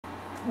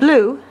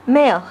Blue,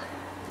 male.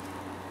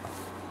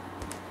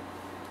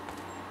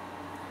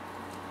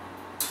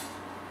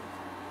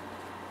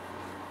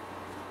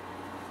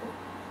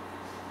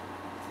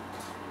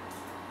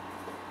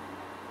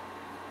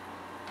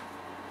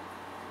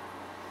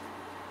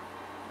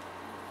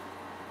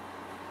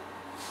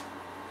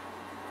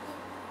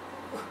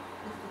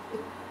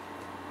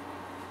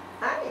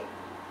 Hi.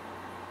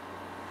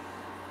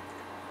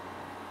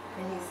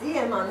 Can you see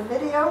him on the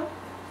video?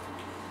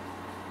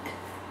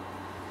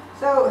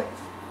 So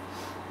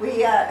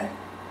we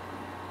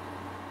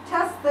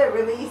test the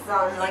release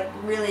on like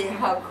really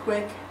how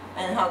quick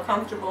and how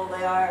comfortable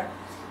they are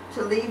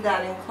to leave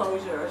that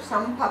enclosure.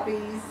 Some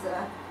puppies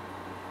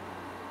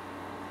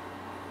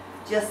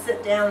just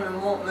sit down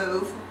and won't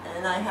move,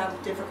 and I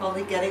have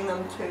difficulty getting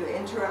them to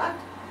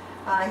interact.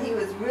 He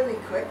was really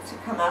quick to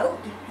come out,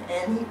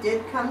 and he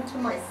did come to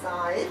my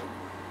side.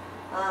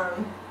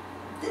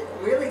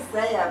 Didn't really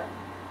say a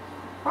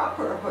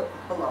proper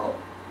hello,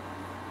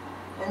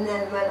 and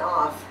then went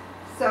off.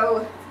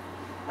 So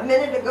a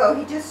minute ago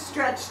he just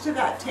stretched to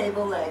that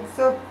table leg.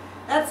 So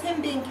that's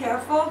him being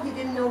careful. He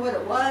didn't know what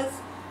it was,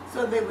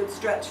 so they would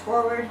stretch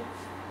forward.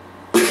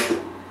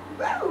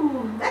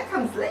 Whoa, that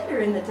comes later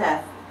in the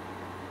test.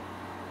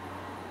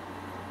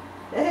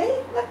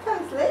 Hey, that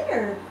comes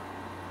later.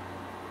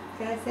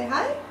 Can I say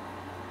hi?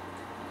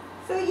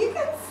 So you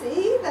can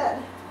see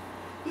that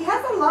he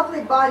has a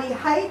lovely body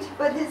height,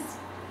 but his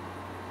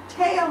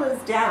tail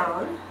is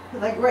down,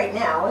 like right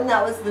now, and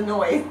that was the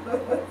noise,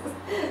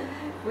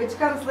 which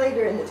comes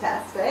later in the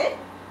test, eh?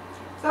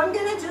 So I'm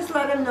going to just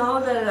let him know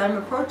that I'm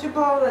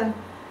approachable and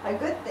a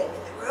good thing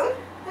in the room.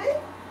 Hey?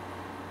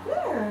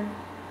 There.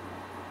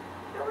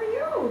 How are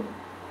you?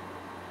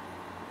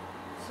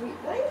 Sweet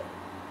thing?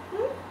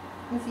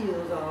 Hmm? You see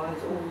those eyes.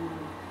 Oh,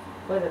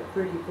 what a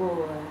pretty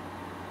boy.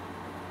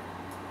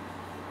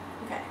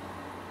 Okay.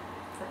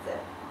 That's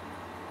it.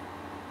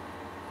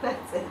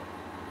 That's it.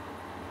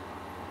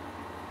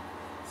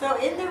 So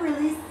in the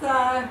release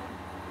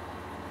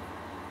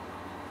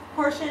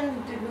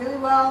portion, did really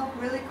well,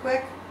 really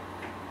quick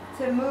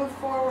to move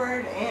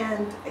forward,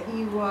 and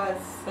he was,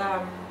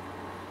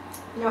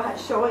 you know,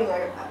 showing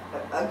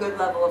a good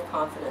level of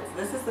confidence.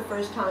 This is the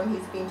first time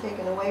he's been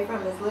taken away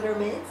from his litter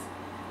mates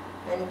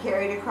and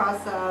carried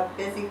across a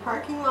busy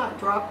parking lot,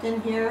 dropped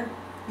in here.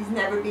 He's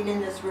never been in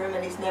this room,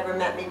 and he's never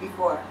met me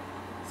before.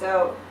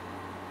 So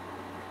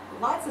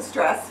lots of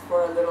stress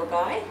for a little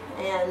guy,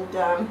 and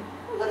a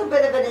little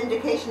bit of an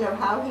indication of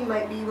how he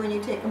might be when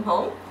you take him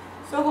home.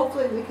 So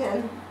hopefully we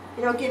can,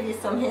 you know, give you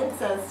some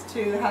hints as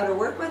to how to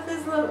work with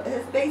his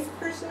base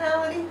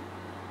personality.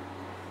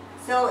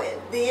 So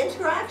the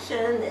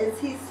interaction is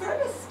he's sort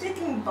of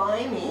sticking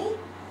by me.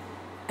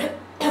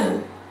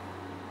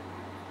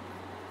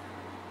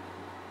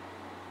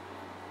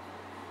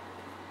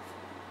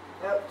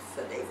 Oops,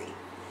 a daisy.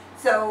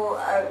 So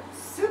a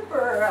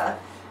super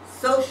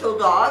social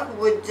dog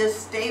would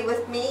just stay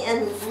with me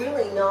and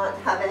really not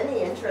have any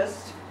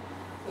interest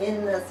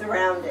in the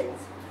surroundings.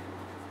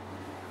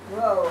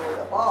 Whoa,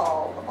 the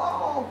ball, the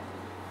ball.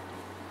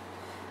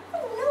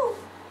 Oh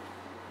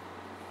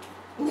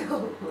no.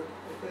 No.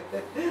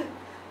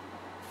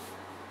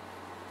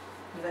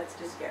 Let's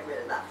just get rid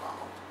of that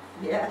ball.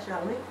 Yeah,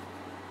 shall we?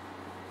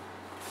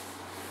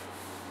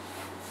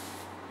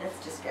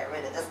 Let's just get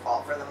rid of this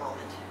ball for the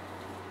moment.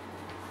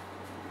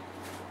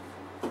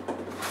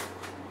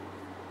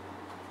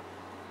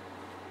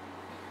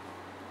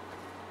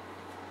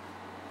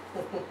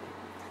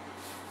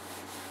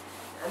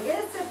 I'm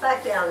going to sit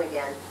back down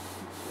again,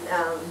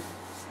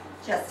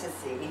 just to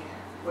see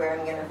where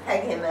I'm going to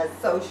peg him as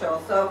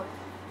social. So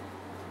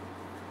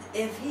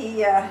if he,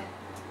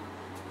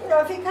 you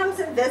know, if he comes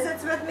and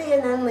visits with me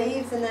and then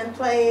leaves and then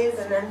plays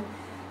and then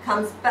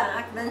comes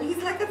back, then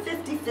he's like a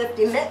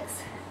 50-50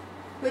 mix,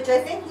 which I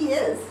think he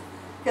is,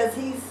 because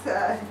he's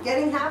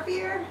getting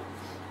happier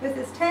with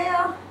his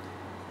tail.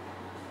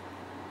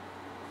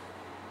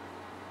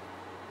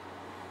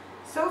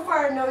 So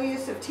far, no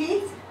use of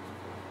teeth.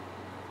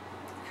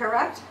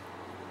 Correct?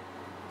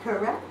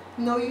 Correct?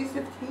 No use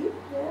of teeth?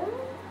 Yeah?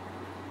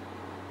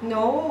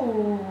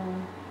 No.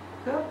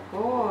 Good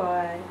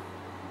boy.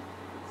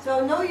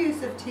 So no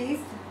use of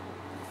teeth.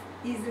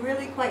 He's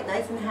really quite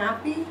nice and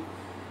happy.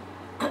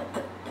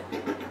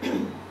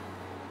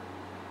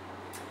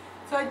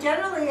 So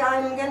generally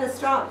I'm going to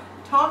stop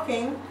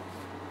talking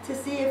to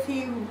see if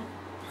he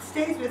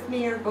stays with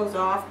me or goes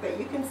off, but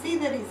you can see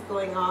that he's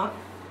going off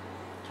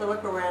to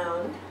look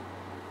around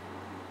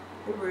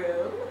the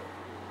room.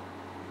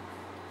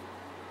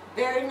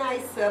 Very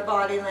nice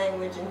body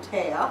language and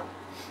tail.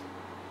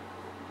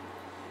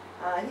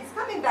 He's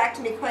coming back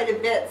to me quite a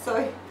bit, so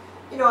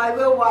you know, I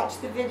will watch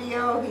the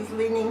video. He's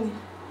leaning.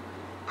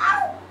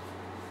 Ow!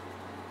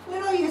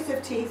 Little use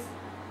of teeth.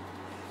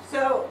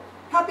 So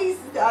puppies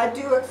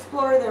do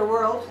explore their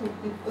world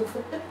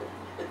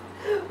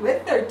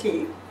with their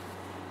teeth.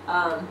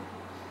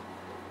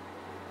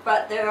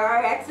 But there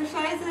are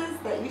exercises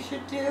that you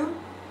should do.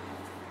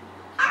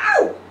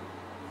 Ow!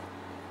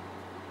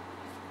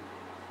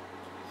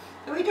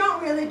 So we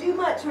don't really do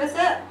much with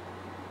it.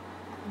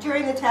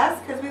 during the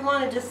test because we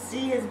want to just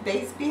see his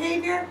base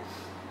behavior.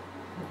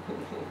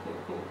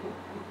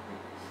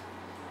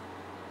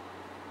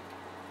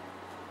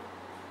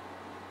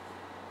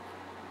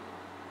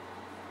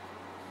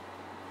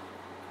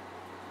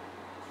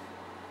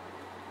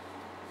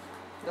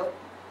 Nope.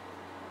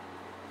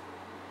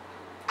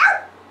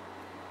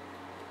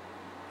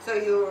 So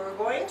you're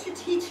going to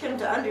teach him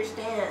to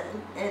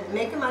understand and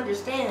make him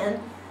understand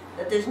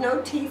that there's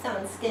no teeth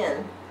on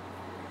skin.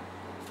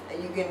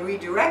 You can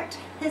redirect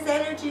his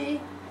energy.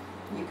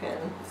 You can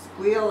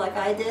squeal like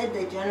I did.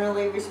 They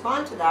generally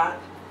respond to that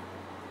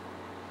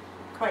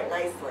quite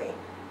nicely.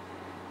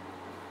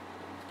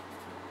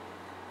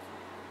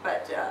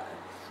 But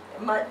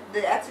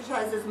the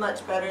exercise is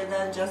much better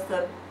than just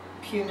the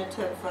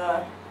punitive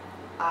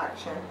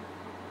action.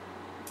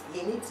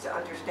 He needs to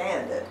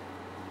understand it.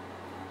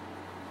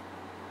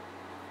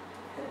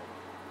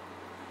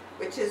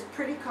 Which is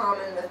pretty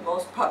common with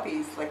most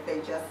puppies, like they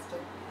just,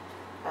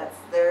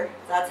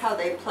 that's how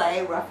they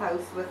play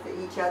roughhouse with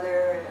each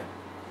other.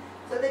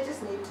 So they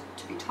just need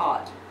to be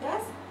taught,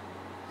 yes?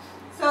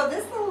 So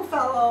this little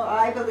fellow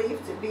I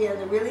believe to be in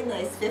a really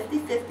nice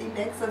 50-50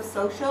 mix of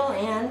social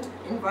and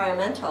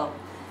environmental.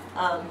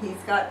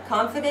 He's got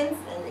confidence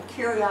and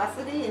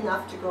curiosity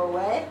enough to go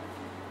away,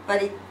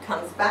 but he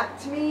comes back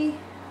to me.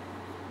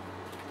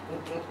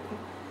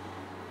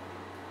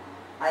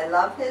 I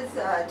love his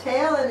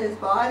tail and his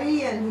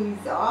body, and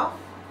he's off.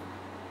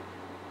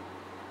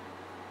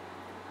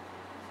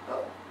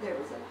 Oh, there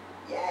was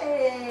a,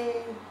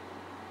 yay!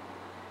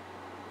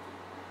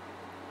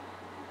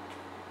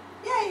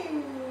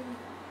 Yay!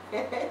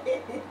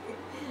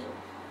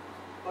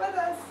 What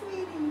a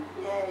sweetie,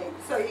 yay!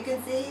 So you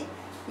can see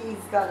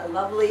he's got a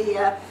lovely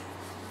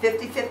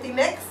 50-50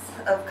 mix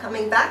of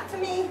coming back to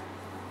me.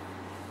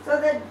 So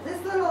that this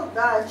little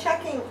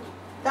checking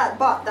that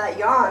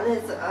yawn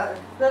is a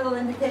little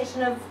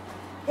indication of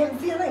him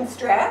feeling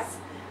stress,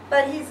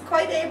 but he's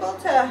quite able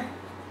to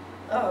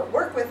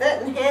work with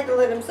it and handle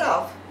it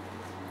himself.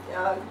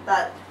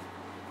 That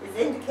is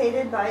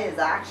indicated by his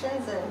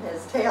actions and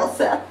his tail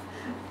set.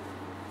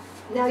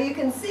 Now you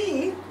can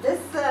see this,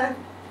 this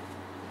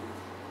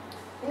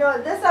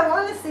I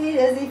want to see,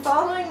 is he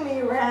following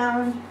me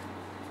around?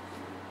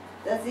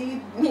 Does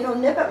he,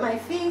 nip at my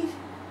feet?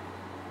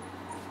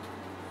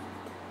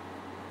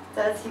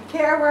 Does he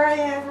care where I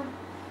am?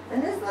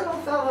 And this little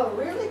fellow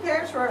really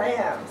cares where I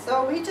am.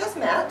 So we just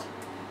met,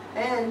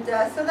 and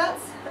so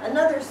that's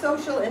another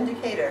social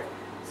indicator.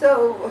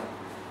 So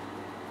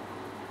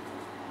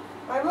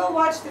I will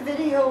watch the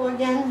video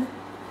again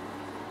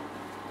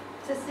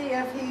to see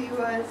if he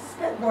was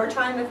spent more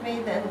time with me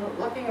than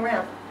looking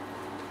around.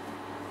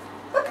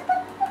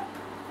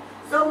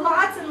 So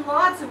lots and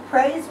lots of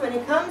praise when he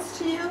comes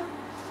to you.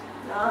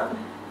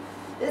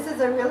 This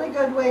is a really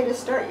good way to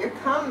start your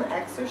come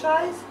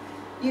exercise.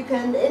 You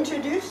can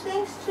introduce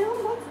things to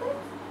him. What's that?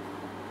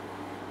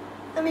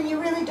 I mean,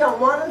 you really don't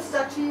want him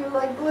stuck to you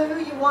like glue.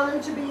 You want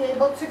him to be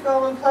able to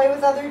go and play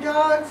with other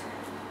dogs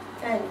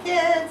and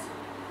kids,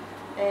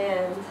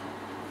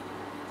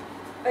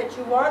 but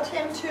you want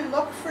him to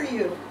look for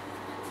you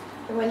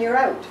when you're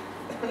out.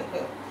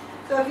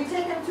 So if you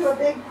take him to a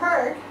big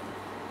park,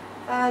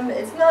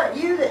 it's not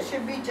you that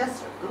should be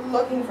just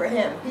looking for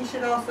him. He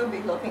should also be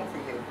looking for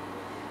you.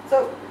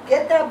 So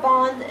get that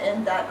bond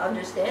and that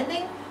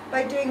understanding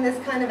by doing this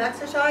kind of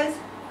exercise.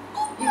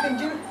 You can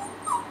do,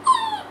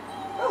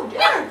 oh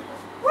dear,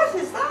 what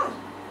is that?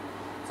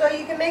 So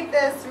you can make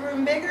this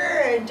room bigger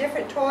and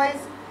different toys,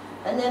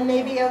 and then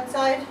maybe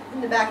outside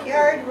in the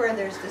backyard where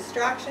there's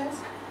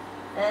distractions.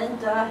 And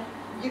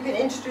you can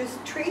introduce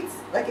treats,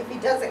 like if he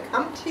doesn't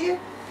come to you,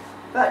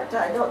 but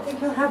I don't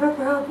think you'll have a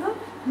problem.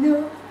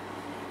 No.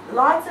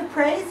 Lots of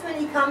praise when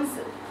he comes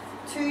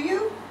to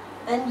you,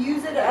 and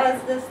use it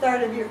as the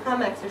start of your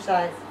come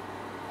exercise.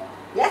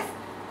 Yes?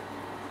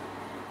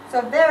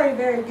 So very,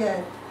 very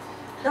good.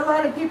 A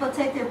lot of people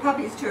take their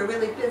puppies to a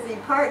really busy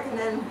park and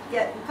then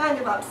get kind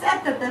of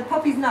upset that the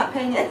puppy's not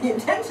paying any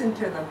attention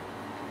to them.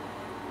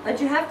 But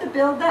you have to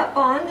build that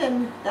bond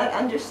and that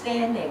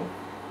understanding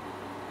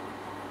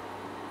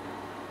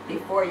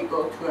before you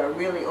go to a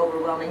really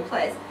overwhelming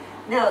place.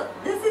 Now,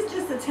 this is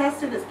just a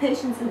test of his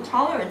patience and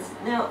tolerance.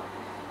 Now,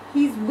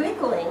 he's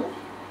wiggling.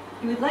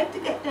 He would like to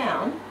get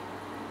down.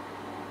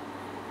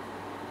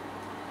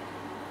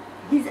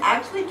 He's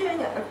actually doing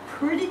a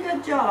pretty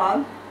good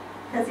job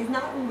because he's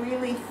not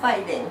really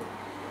fighting.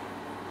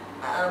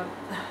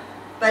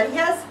 But he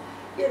has,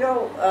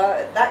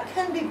 that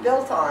can be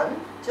built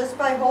on just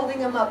by holding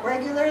him up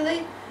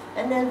regularly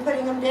and then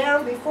putting him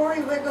down before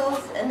he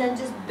wiggles, and then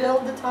just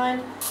build the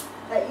time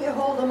that you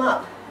hold him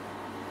up.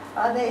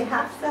 They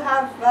have to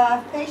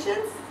have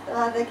patience.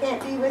 They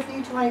can't be with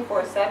you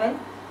 24/7.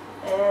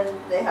 And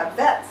they have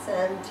vets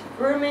and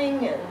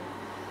grooming and,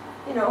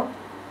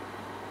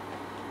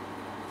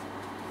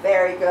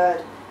 very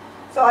good.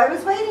 So I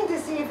was waiting to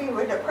see if he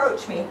would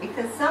approach me,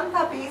 because some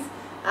puppies,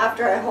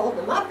 after I hold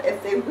them up,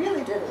 if they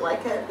really didn't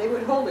like it, they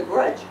would hold a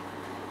grudge.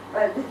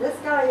 But this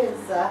guy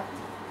is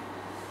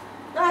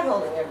not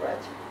holding a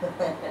grudge.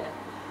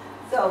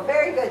 So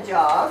very good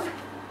job,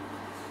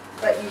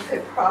 but you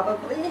could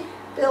probably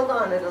build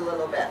on it a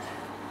little bit.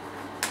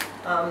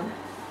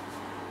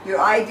 Your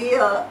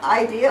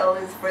ideal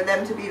is for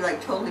them to be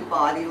like totally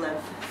body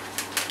length.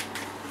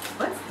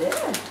 What's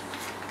this?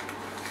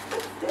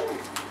 What's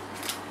this?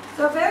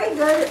 So very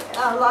good.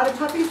 A lot of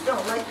puppies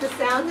don't like the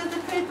sound of the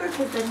paper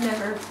because they've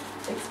never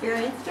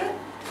experienced it.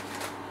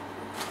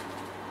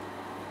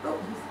 Oh,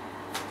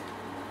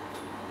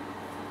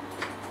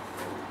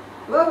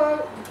 whoa,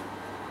 whoa.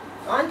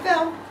 On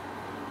film.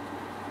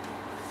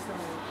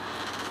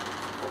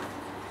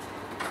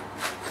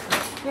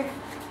 Here.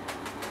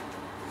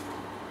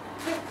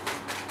 Here.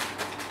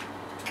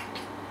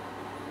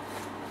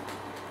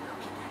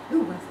 Who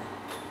was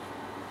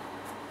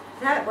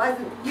that? That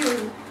wasn't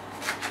you.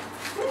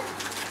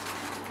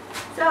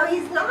 So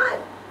he's not.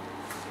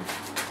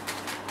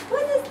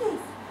 What is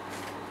this?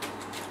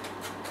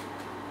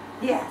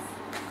 Yes.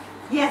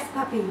 Yes,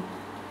 puppy.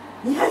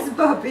 Yes,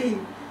 puppy.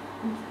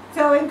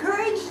 So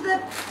encourage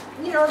the,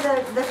 you know,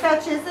 the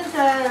fetch isn't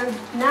a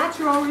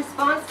natural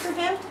response to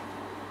him,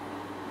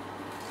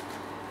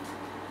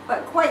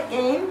 but quite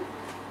game.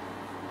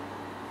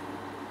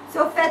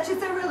 So fetch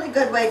is a really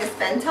good way to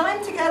spend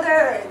time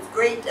together. It's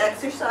great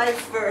exercise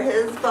for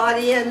his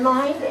body and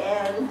mind,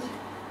 and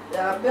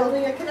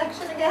building a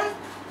connection again.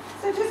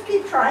 So just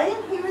keep trying.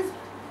 He was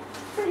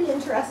pretty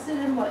interested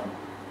in what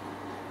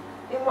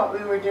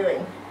we were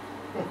doing.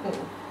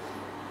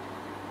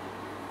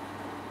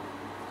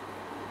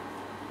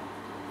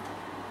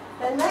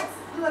 The next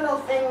little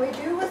thing we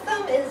do with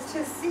them is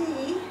to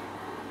see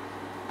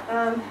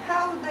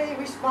how they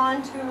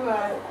respond to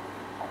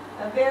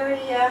a very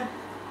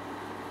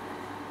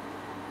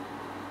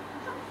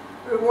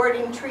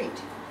rewarding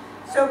treat.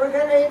 So we're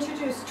going to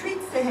introduce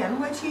treats to him,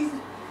 which he's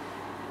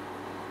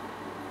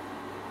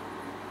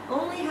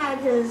only had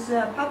his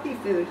puppy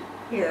food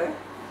here.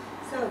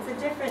 So it's a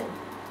different...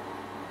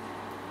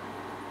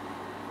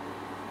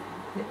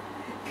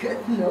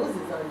 Good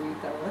noses on you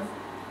fellas.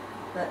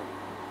 But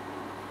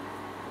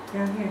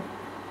down here.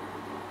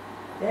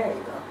 There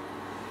you go.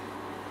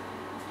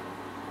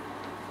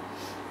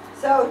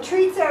 So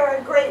treats are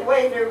a great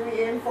way to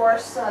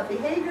reinforce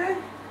behavior.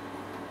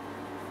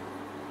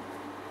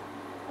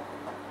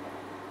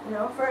 You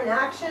know, for an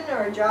action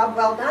or a job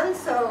well done.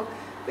 So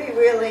we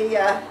really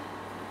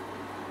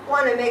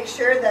want to make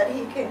sure that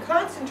he can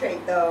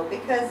concentrate though,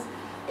 because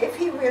if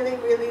he really,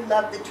 really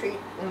loved the treat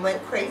and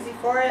went crazy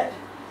for it,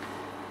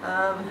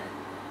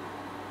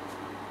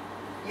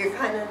 you're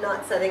kind of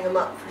not setting him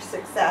up for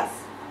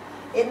success.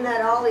 In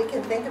that all he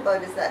can think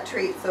about is that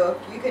treat. So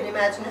you can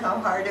imagine how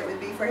hard it would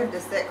be for him to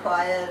sit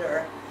quiet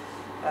or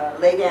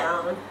lay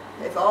down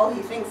if all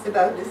he thinks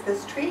about is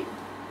this treat.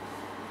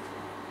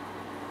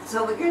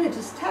 So we're going to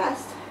just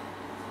test.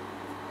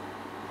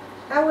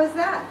 How was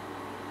that?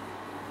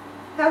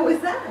 How was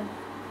that?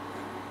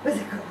 Was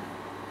it good?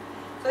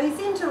 So he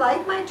seemed to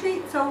like my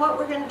treat, so what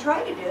we're going to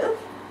try to do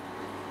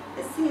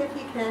is see if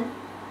he can...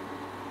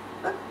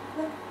 Look,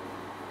 look.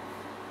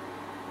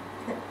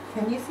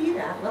 Can you see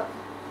that? Look.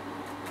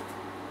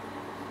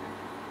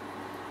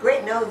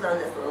 Great nose on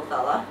this little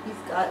fella. He's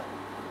got,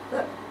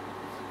 look.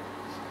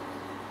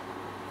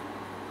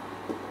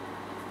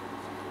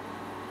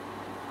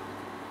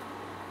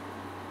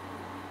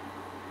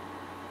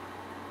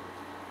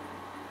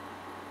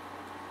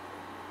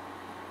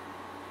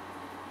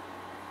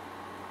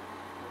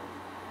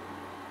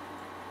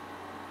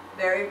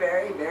 Very,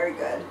 very, very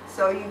good.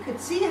 So you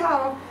could see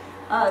how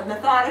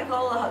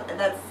methodical,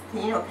 that's,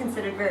 you know,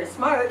 considered very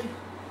smart.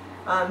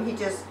 He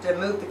just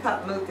moved the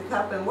cup,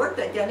 and worked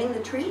at getting the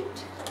treat.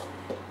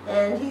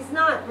 And he's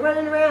not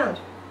running around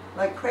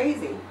like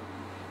crazy.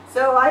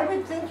 So I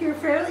would think you're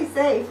fairly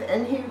safe,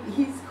 and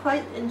he's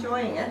quite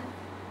enjoying it.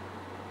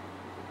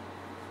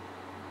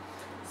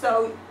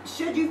 So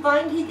should you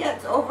find he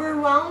gets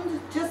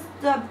overwhelmed, just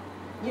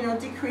you know,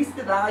 decrease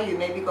the value.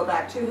 Maybe go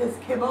back to his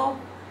kibble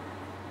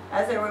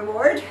as a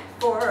reward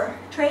for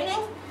training.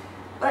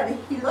 But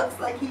he looks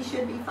like he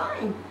should be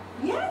fine.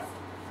 Yes?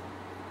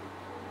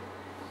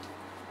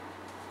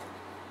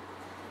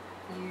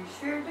 You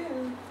sure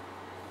do.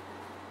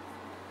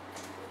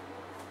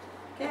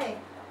 Okay.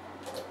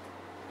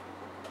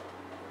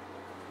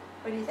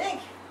 What do you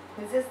think?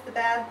 Is this the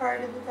bad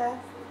part of the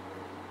test?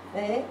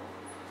 Eh?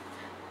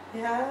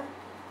 Yeah?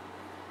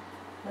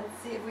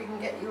 Let's see if we can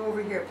get you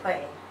over here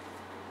playing.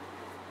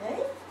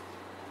 Okay?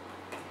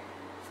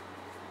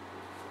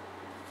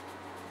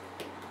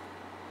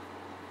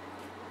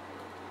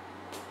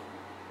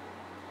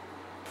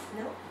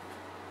 Nope.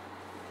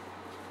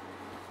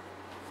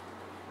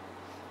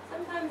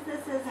 Sometimes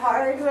this is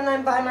hard when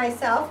I'm by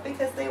myself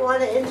because they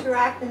want to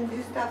interact and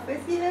do stuff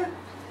with you.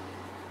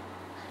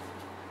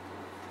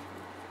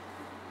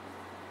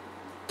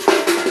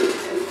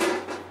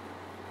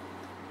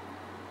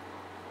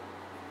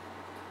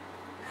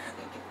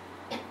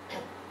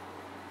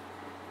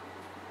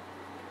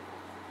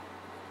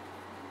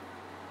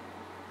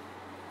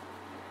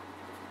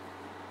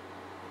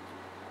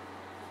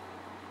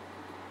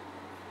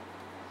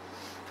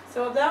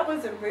 So that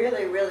was a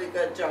really, really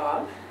good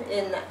job.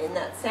 In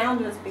that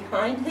sound was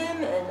behind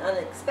him and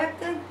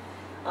unexpected.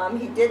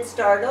 He did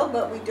startle,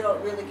 but we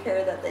don't really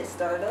care that they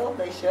startle.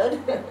 They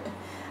should.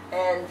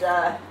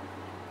 And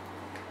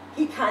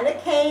he kind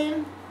of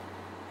came,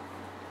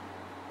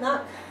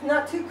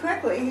 not too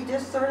quickly. He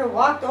just sort of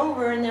walked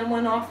over and then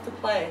went off to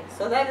play.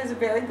 So that is a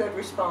very good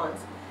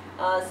response.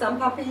 Some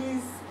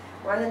puppies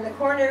run in the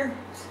corner,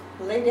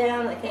 lay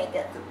down. I can't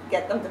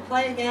get them to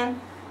play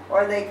again.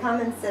 Or they come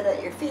and sit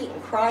at your feet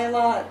and cry a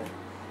lot.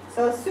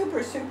 So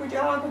super, super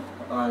job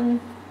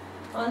on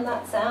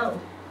that sound.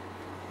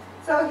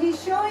 So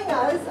he's showing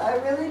us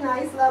a really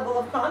nice level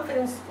of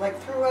confidence like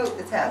throughout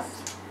the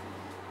test.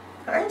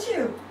 Aren't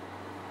you?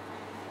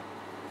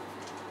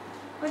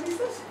 What is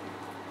this?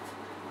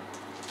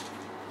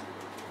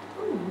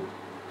 Ooh.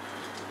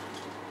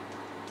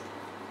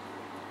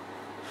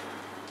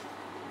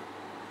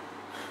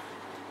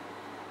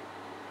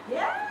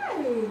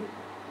 Yay!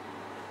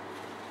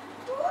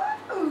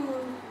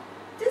 Woo!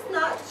 Just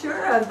not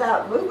sure of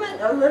that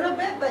movement a little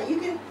bit, but you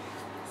can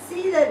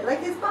see that like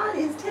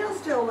his tail's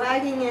still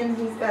wagging and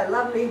he's got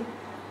lovely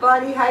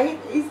body height.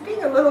 He's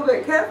being a little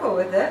bit careful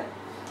with it.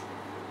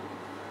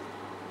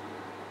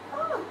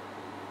 Oh,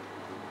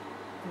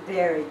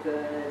 very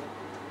good.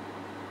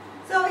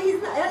 So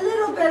he's a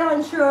little bit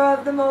unsure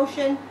of the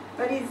motion,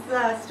 but he's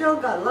still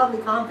got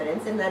lovely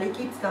confidence in that he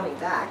keeps coming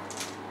back.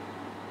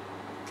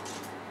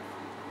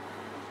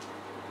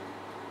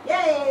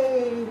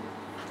 Yay!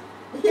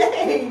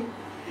 Yay!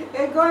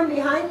 And going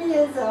behind me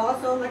is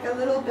also like a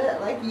little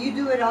bit like you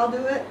do it, I'll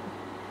do it.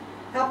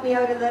 Help me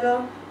out a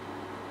little.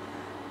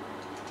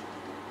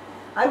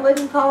 I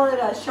wouldn't call it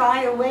a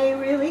shy away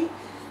really.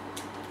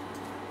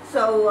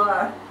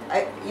 So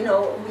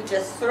we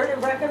just sort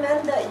of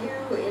recommend that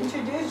you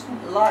introduce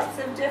lots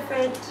of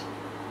different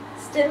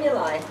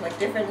stimuli, like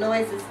different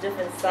noises,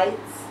 different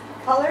sights,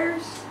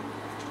 colors,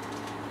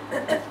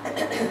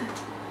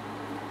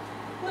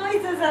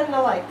 noises and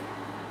the like.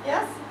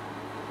 Yes?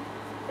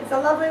 It's a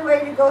lovely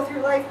way to go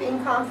through life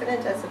being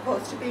confident as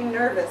opposed to being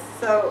nervous.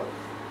 So,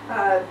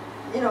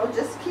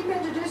 just keep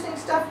introducing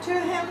stuff to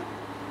him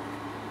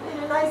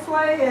in a nice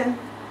way and,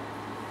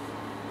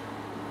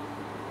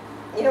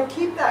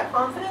 keep that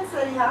confidence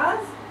that he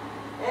has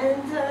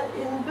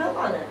and build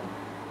on it.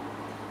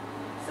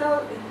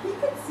 So, he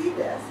can see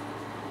this.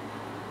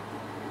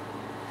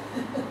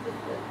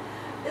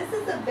 This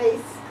is a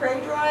base prey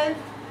drive.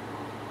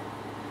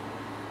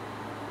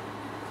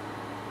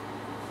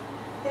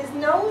 His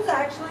nose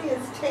actually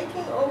is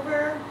taking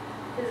over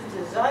his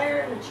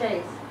desire to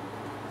chase.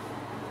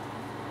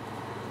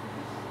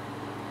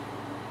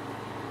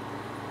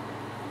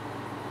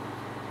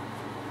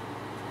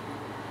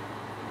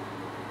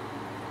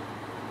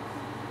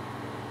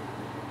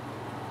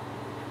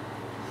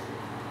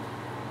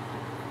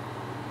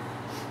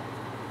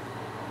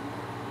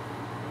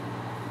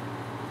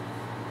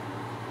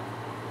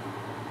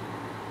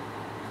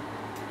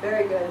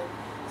 Very good.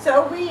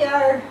 So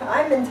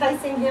I'm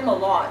enticing him a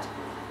lot.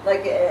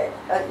 Like, a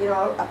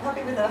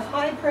puppy with a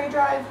high prey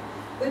drive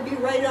would be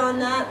right on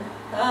that.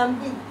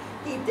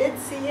 He did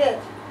see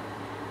it.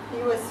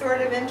 He was sort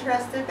of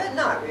interested, but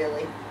not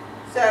really.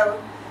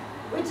 So,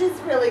 which is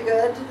really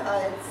good.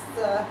 It's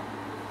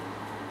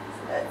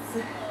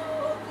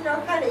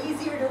kind of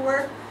easier to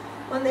work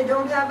when they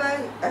don't have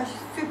a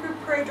super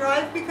prey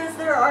drive because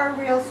there are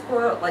real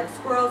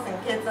squirrels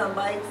and kids on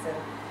bikes and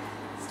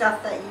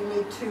stuff that you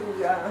need to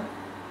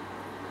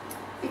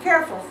be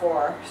careful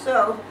for.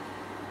 So.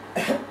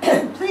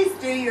 Please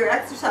do your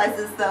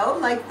exercises though,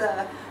 like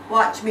the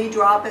watch me,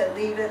 drop it,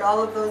 leave it,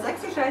 all of those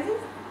exercises.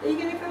 Are you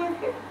going to come over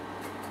here?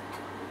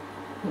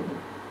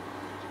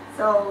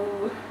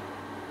 So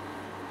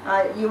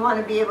you want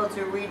to be able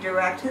to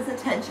redirect his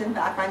attention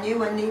back on you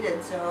when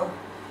needed. So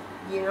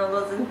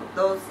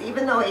those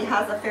even though he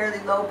has a fairly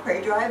low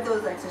prey drive,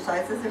 those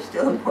exercises are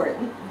still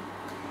important.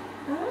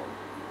 Huh?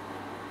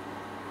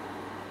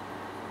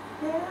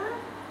 Yeah?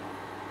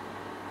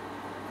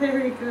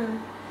 Very good.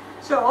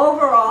 So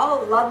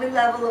overall, lovely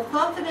level of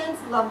confidence,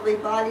 lovely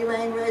body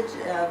language,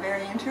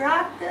 very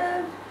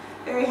interactive,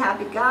 very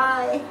happy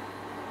guy,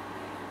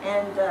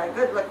 and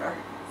good looker.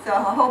 So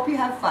I hope you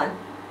have fun.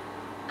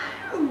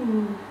 Ow!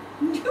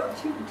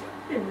 Don't you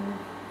do it.